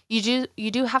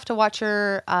you do have to watch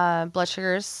your blood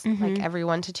sugars like every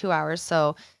 1 to 2 hours.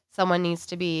 So someone needs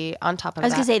to be on top of that. I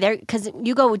was going to say there, because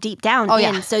you go deep down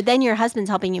yeah. So then your husband's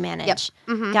helping you manage. Yep.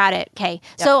 Mm-hmm. Got it. Okay.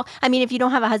 Yep. So, I mean, if you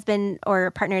don't have a husband or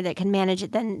a partner that can manage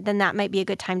it, then that might be a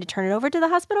good time to turn it over to the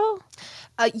hospital?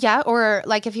 Yeah. Or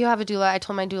like if you have a doula, I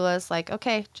told my doulas like,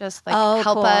 okay, just like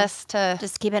help cool. us to.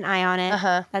 Just keep an eye on it.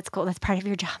 Uh-huh. That's cool. That's part of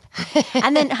your job.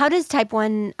 And then how does type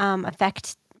 1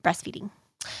 affect breastfeeding?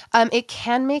 It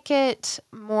can make it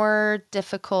more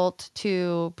difficult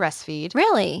to breastfeed.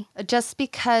 Really? Just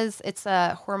because it's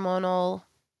a hormonal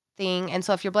thing. And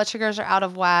so if your blood sugars are out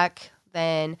of whack,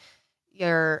 then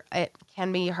it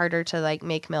can be harder to like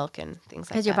make milk and things like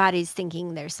that. Because your body's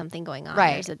thinking there's something going on.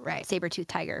 Right, There's a right. saber-toothed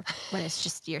tiger when it's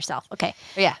just yourself. Okay.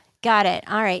 Yeah. Got it.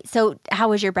 All right. So how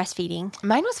was your breastfeeding?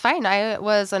 Mine was fine.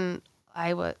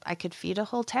 I could feed a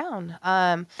whole town.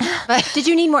 But Did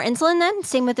you need more insulin then?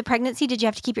 Same with the pregnancy? Did you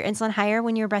have to keep your insulin higher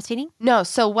when you were breastfeeding? no.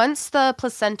 So once the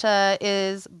placenta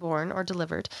is born or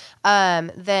delivered,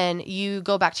 then you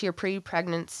go back to your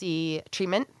pre-pregnancy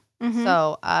treatment. Mm-hmm.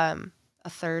 So a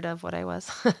third of what I was.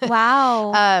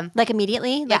 Wow. Like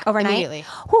immediately? Like overnight? Immediately.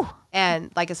 Whew.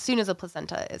 And like as soon as the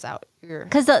placenta is out, you're...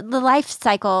 Because the life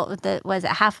cycle,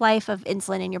 half-life of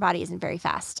insulin in your body isn't very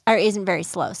fast or isn't very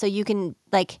slow. So you can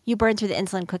you burn through the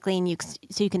insulin quickly and you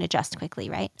can adjust quickly,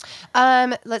 right?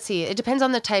 Let's see. It depends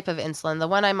on the type of insulin. The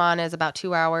one I'm on is about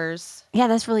 2 hours. Yeah,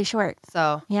 that's really short.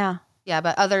 So yeah,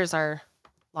 but others are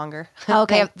longer.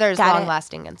 Okay, there's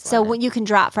long-lasting insulin. So when you can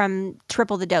drop from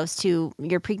triple the dose to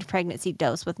your pre-pregnancy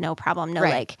dose with no problem,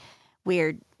 no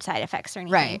weird side effects or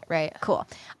anything. Right. Cool.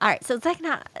 All right. So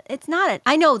it's not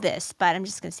I know this, but I'm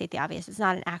just going to state the obvious. It's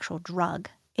not an actual drug.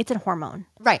 It's a hormone.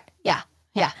 Right. Yeah.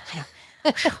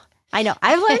 I know.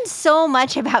 I've learned so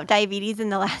much about diabetes in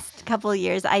the last couple of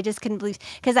years. I just couldn't believe,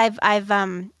 because I've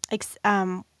been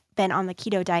on the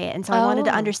keto diet. And so I wanted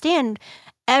to understand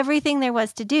everything there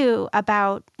was to do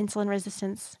about insulin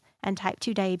resistance and type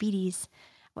 2 diabetes.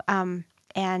 And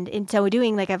in so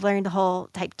doing, I've learned the whole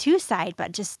type 2 side,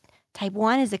 but just type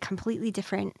 1 is a completely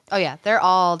different. Oh, yeah. They're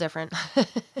all different.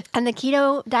 And the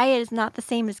keto diet is not the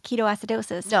same as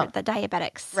ketoacidosis for the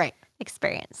diabetics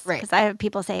experience. Right. Because I have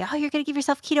people say, oh, you're going to give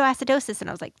yourself ketoacidosis. And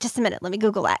I was like, just a minute, let me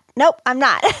Google that. Nope, I'm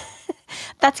not.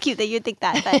 That's cute that you'd think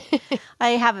that. But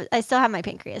I still have my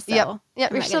pancreas. So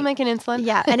yep. You're still making insulin.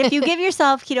 Yeah. And if you give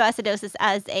yourself ketoacidosis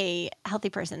as a healthy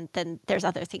person, then there's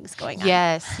other things going on.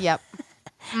 Yes. Yep.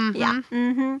 Mm-hmm. Yeah.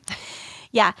 Mm-hmm.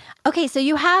 Yeah. Okay. So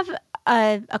you have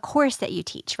a course that you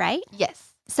teach, right?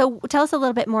 Yes. So tell us a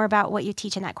little bit more about what you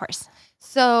teach in that course.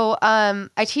 So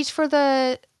I teach for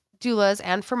the doulas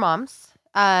and for moms.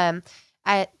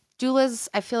 At doulas,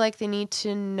 I feel like they need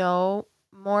to know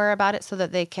more about it so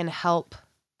that they can help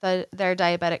their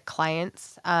diabetic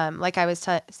clients. Like I was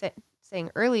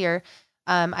saying earlier,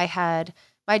 I had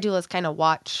my doulas kind of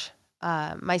watch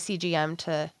my CGM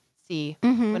to see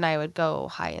when I would go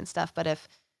high and stuff. But if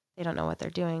they don't know what they're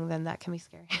doing, then that can be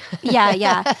scary.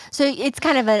 Yeah. So it's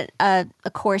kind of a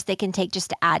course they can take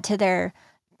just to add to their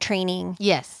training.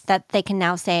 Yes. That they can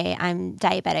now say, I'm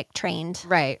diabetic trained.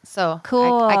 Right. So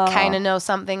cool. I kind of know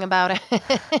something about it.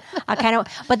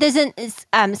 But there's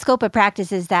a scope of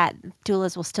practice is that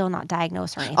doulas will still not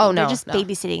diagnose or anything. Oh, no. They're just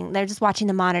babysitting. They're just watching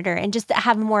the monitor and just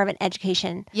have more of an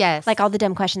education. Yes. Like all the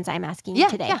dumb questions I'm asking you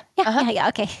today. Yeah.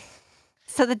 Okay.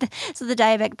 So the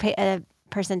diabetic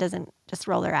person doesn't just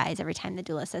roll their eyes every time the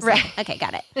doula says right. Something. Okay,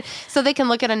 got it. So they can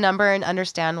look at a number and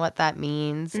understand what that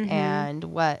means and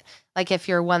what, like if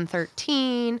you're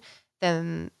 113,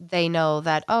 then they know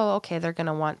that, oh, okay, they're going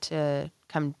to want to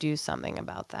come do something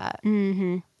about that.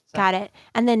 Mm-hmm. So. Got it.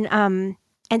 And then,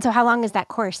 and so how long is that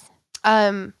course?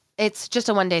 It's just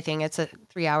a 1-day thing. It's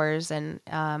 3 hours and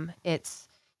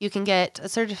you can get a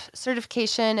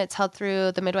certification. It's held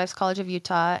through the Midwives College of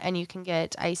Utah, and you can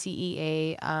get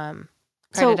ICEA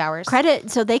credit hours.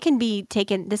 So they can be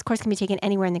taken, this course can be taken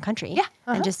anywhere in the country. Yeah.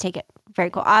 And just take it. Very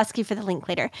cool. I'll ask you for the link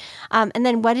later. And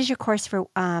then what does your course for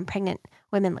pregnant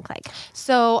women look like?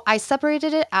 So I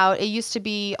separated it out. It used to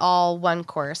be all one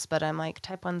course, but I'm like,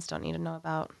 type 1s don't need to know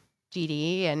about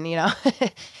GD and,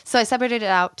 so I separated it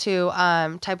out to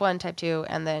type 1, type 2,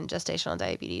 and then gestational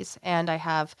diabetes. And I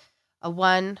have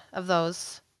one of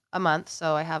those a month.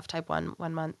 So I have type 1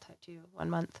 month, type 2 1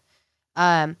 month.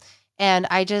 And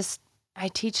I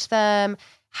teach them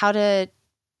how to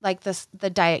the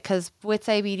diet, because with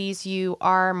diabetes, you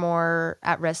are more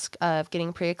at risk of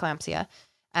getting preeclampsia.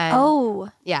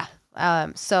 And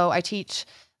so I teach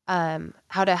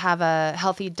how to have a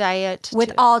healthy diet.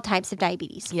 With all types of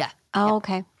diabetes? Yeah. Oh, yeah.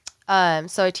 Okay.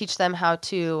 So I teach them how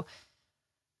to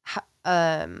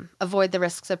avoid the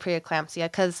risks of preeclampsia,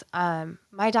 because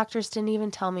my doctors didn't even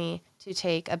tell me to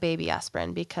take a baby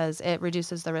aspirin because it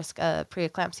reduces the risk of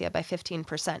preeclampsia by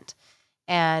 15%.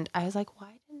 And I was like, why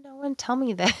didn't no one tell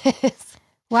me this?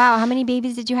 Wow. How many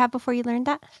babies did you have before you learned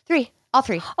that? 3. All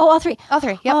 3. Oh, all 3. All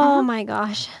 3. Yep. Oh my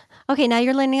gosh. Okay. Now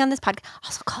you're learning on this podcast.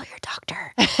 Also call your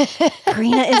doctor.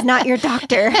 Karina is not your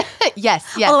doctor.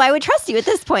 Yes. Although I would trust you at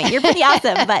this point. You're pretty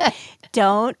awesome, but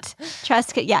don't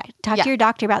trust. Yeah. Talk to your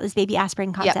doctor about this baby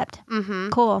aspirin concept. Yep. Mm-hmm.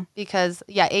 Cool. Because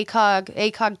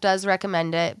ACOG does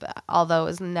recommend it, but although it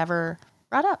was never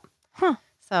brought up. Huh.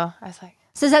 So I was like.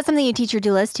 So is that something you teach your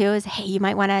doulas too? Is, hey, you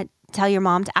might want to tell your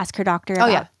mom to ask her doctor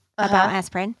about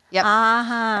aspirin? Yep.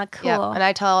 Cool. Yep. And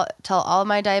I tell all of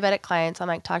my diabetic clients, I'm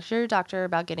like, talk to your doctor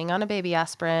about getting on a baby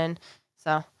aspirin.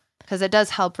 So, because it does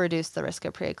help reduce the risk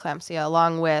of preeclampsia,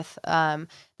 along with the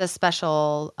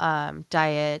special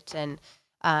diet and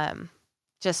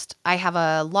I have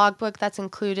a logbook that's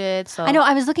included. So I know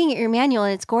I was looking at your manual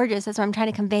and it's gorgeous. That's why I'm trying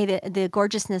to convey the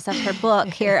gorgeousness of her book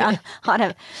here on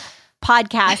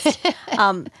podcast.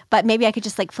 But maybe I could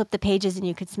just like flip the pages and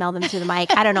you could smell them through the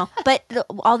mic. I don't know. But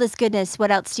all this goodness,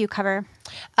 what else do you cover?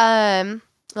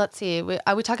 Let's see. We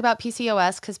talk about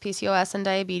PCOS because PCOS and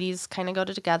diabetes kind of go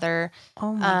together.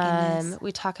 Oh my goodness.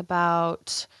 We talk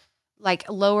about like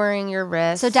lowering your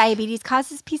risk. So diabetes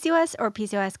causes PCOS or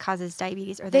PCOS causes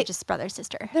diabetes, or they're just brother,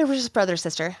 sister? They're just brother,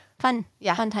 sister. Fun.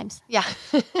 Yeah. Fun times. Yeah.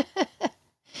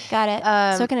 Got it.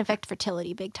 So it can affect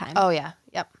fertility big time. Oh, yeah.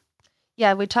 Yep.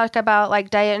 Yeah, we talked about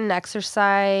like diet and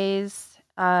exercise,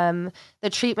 the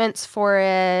treatments for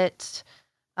it,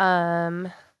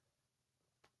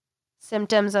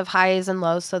 symptoms of highs and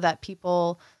lows so that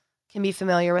people can be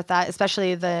familiar with that,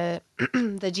 especially the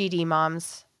the GD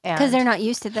moms. Because they're not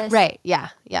used to this. Right. Yeah.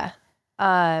 Yeah.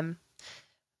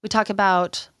 We talk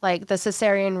about like the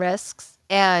cesarean risks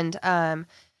and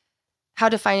how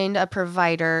to find a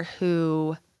provider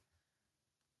who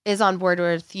is on board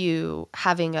with you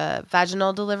having a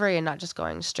vaginal delivery and not just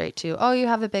going straight to, oh, you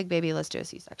have a big baby, let's do a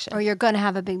C-section. Or you're going to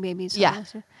have a big baby. So Yeah.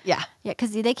 Yeah,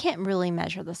 because they can't really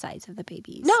measure the size of the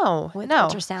babies. No. With No.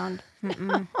 ultrasound.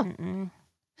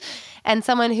 And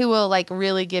someone who will like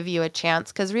really give you a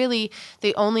chance, because really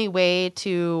the only way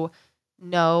to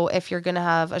know if you're going to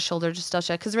have a shoulder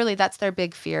dystocia, because really that's their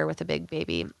big fear with a big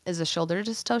baby is a shoulder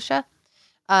dystocia.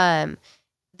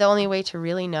 The only way to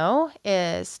really know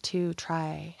is to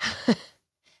try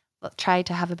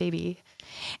to have a baby.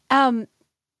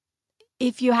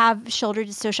 If you have shoulder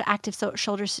dystocia, active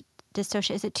shoulder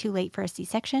dystocia, is it too late for a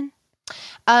C-section?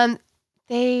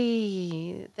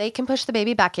 They can push the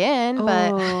baby back in,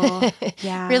 but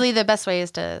yeah. really the best way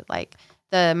is to like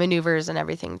the maneuvers and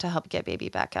everything to help get baby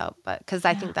back out. But because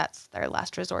I think that's their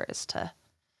last resort is to.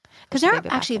 Because they're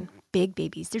actually big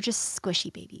babies. They're just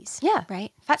squishy babies. Yeah.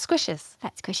 Right? Fat squishes.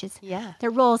 Fat squishes. Yeah.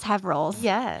 Their rolls have rolls.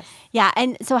 Yes. Yeah.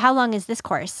 And so how long is this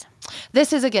course?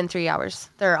 This is, again, 3 hours.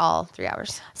 They're all 3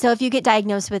 hours. So if you get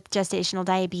diagnosed with gestational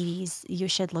diabetes, you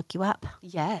should look you up.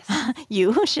 Yes.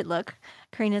 You should look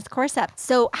Karina's course up.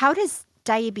 So how does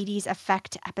diabetes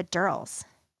affect epidurals?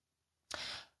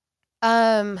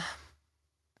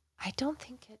 I don't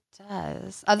think it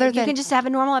does. Other than you can just have a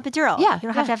normal epidural. Yeah, You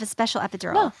don't have to have a special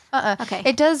epidural. No. Okay.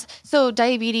 It does. So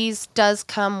diabetes does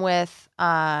come with,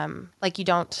 like you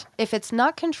don't, if it's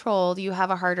not controlled, you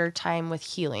have a harder time with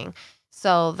healing.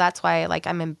 So that's why like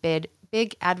I'm a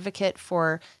big advocate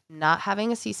for not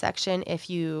having a C-section if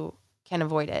you can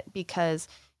avoid it, because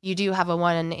you do have a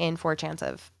 1 in 4 chance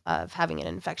of having an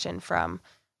infection from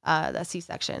the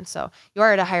C-section. So you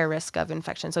are at a higher risk of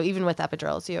infection. So even with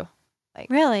epidurals, you like.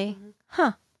 Really? Mm-hmm.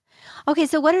 Huh. Okay,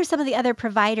 so what are some of the other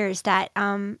providers that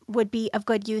would be of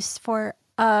good use for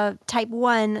type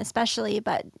 1 especially,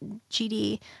 but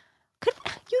GD?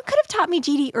 You could have taught me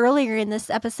GD earlier in this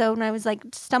episode when I was like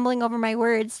stumbling over my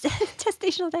words.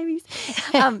 Gestational diabetes.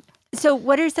 So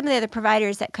what are some of the other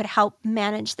providers that could help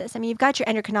manage this? I mean, you've got your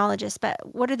endocrinologist,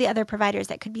 but what are the other providers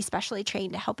that could be specially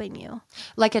trained to helping you?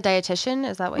 Like a dietitian?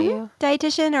 Is that what you?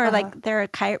 Dietitian, or like they're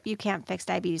you can't fix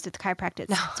diabetes with chiropractic.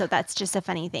 No. So that's just a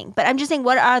funny thing. But I'm just saying,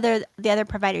 what are the other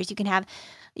providers? You can have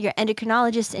your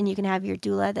endocrinologist and you can have your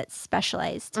doula that's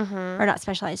specialized, or not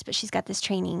specialized, but she's got this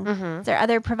training. Is there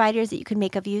other providers that you could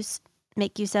make use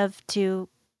of to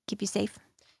keep you safe?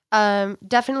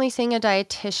 Definitely seeing a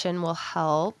dietitian will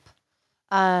help.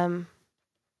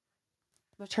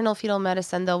 Maternal fetal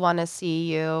medicine, they'll want to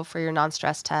see you for your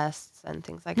non-stress tests and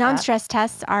things like that. Non-stress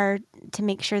tests are to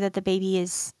make sure that the baby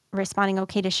is responding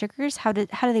okay to sugars. How do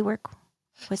they work?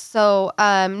 So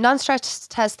non-stress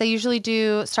tests, they usually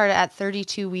do start at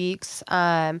 32 weeks,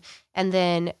 and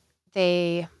then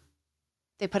they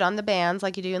put on the bands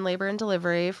like you do in labor and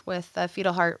delivery with the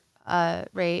fetal heart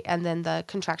rate and then the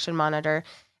contraction monitor,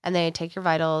 and they take your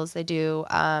vitals. They do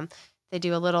a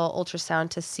little ultrasound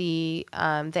to see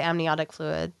the amniotic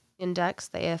fluid index,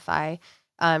 the AFI,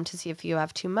 to see if you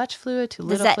have too much fluid, too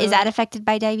little fluid. Is that affected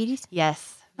by diabetes?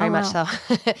 Yes, very much so.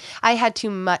 I had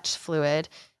too much fluid.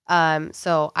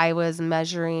 So I was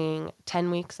measuring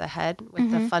 10 weeks ahead with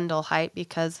the fundal height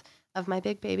because of my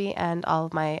big baby and all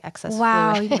of my excess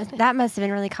fluid. That must have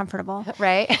been really comfortable.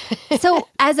 Right? So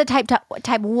as a type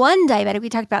 1 diabetic, we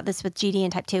talked about this with GD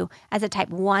and type 2. As a type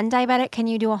 1 diabetic, can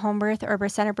you do a home birth or a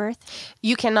birth center birth?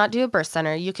 You cannot do a birth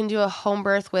center. You can do a home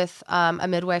birth with a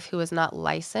midwife who is not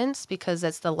licensed, because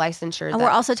it's the licensure. And we're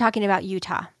also talking about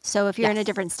Utah. So if you're in a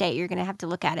different state, you're going to have to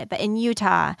look at it. But in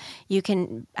Utah, you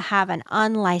can have an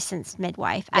unlicensed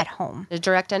midwife at home. A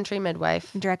direct entry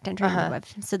midwife.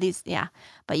 Midwife. So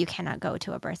but you cannot go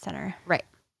to a birth center. Right.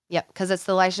 Yep. Because it's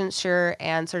the licensure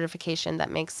and certification that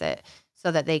makes it so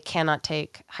that they cannot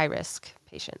take high risk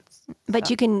patients. But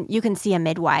So. you can see a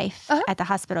midwife at the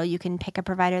hospital. You can pick a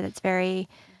provider that's very...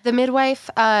 The midwife,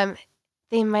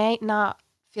 they might not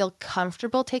feel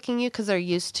comfortable taking you because they're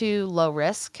used to low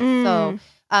risk. So,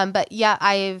 but yeah,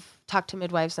 I've talked to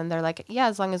midwives and they're like, yeah,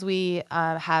 as long as we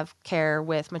have care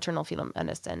with maternal fetal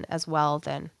medicine as well,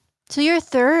 then. So your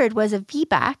third was a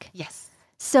VBAC. Yes.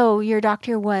 So your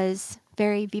doctor was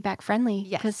very VBAC friendly.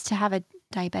 Yes. Because to have a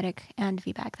diabetic and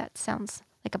VBAC, that sounds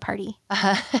like a party.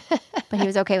 Uh-huh. But he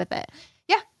was okay with it.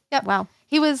 Yeah. Yep. Wow.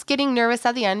 He was getting nervous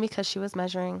at the end because she was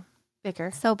measuring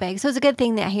bigger. So big. So it's a good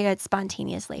thing that he had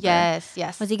spontaneous labor. Yes,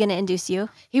 yes. Was he going to induce you?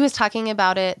 He was talking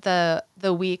about it the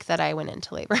week that I went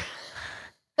into labor.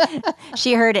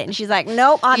 She heard it and she's like,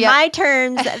 nope, on my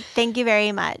terms. Thank you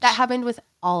very much. That happened with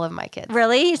all of my kids.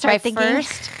 Really? You started thinking?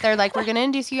 First, they're like, we're going to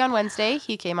induce you on Wednesday.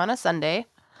 He came on a Sunday.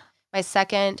 My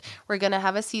second, we're going to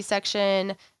have a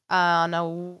C-section on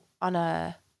a,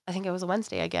 I think it was a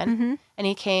Wednesday again. Mm-hmm. And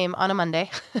he came on a Monday.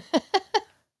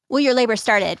 Well, your labor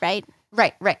started, right?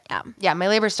 Right. Yeah, my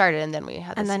labor started and then we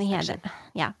had the And then he C-section. had it.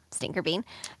 Yeah, stinker bean.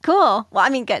 Cool. Well, I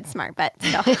mean, good, smart, but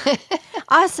still.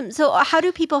 Awesome. So how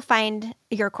do people find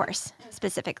your course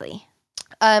specifically?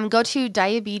 Go to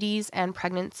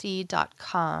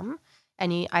diabetesandpregnancy.com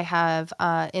and I have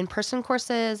in-person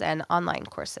courses and online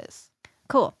courses.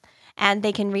 Cool. And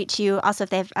they can reach you. Also, if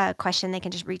they have a question, they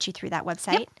can just reach you through that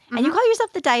website. Yep. Mm-hmm. And you call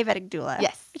yourself the Diabetic Doula.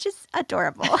 Yes. Which is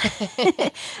adorable.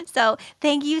 So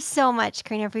thank you so much,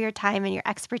 Karina, for your time and your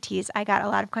expertise. I got a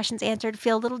lot of questions answered.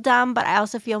 Feel a little dumb, but I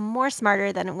also feel more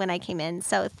smarter than when I came in.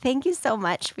 So thank you so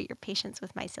much for your patience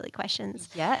with my silly questions.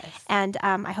 Yes. And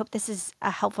I hope this is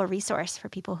a helpful resource for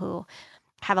people who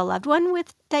have a loved one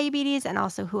with diabetes and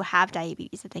also who have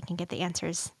diabetes, that they can get the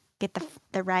answers, get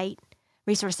the right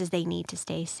resources they need to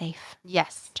stay safe.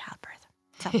 Yes. Childbirth.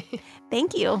 So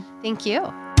thank you. Thank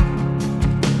you.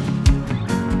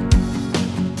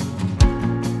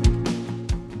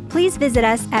 Please visit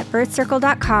us at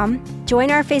birthcircle.com,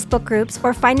 join our Facebook groups,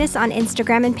 or find us on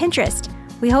Instagram and Pinterest.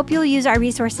 We hope you'll use our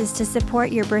resources to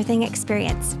support your birthing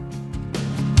experience.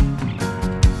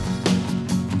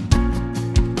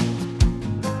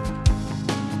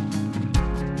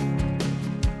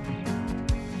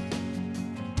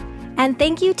 And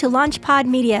thank you to LaunchPod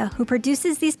Media, who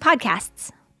produces these podcasts.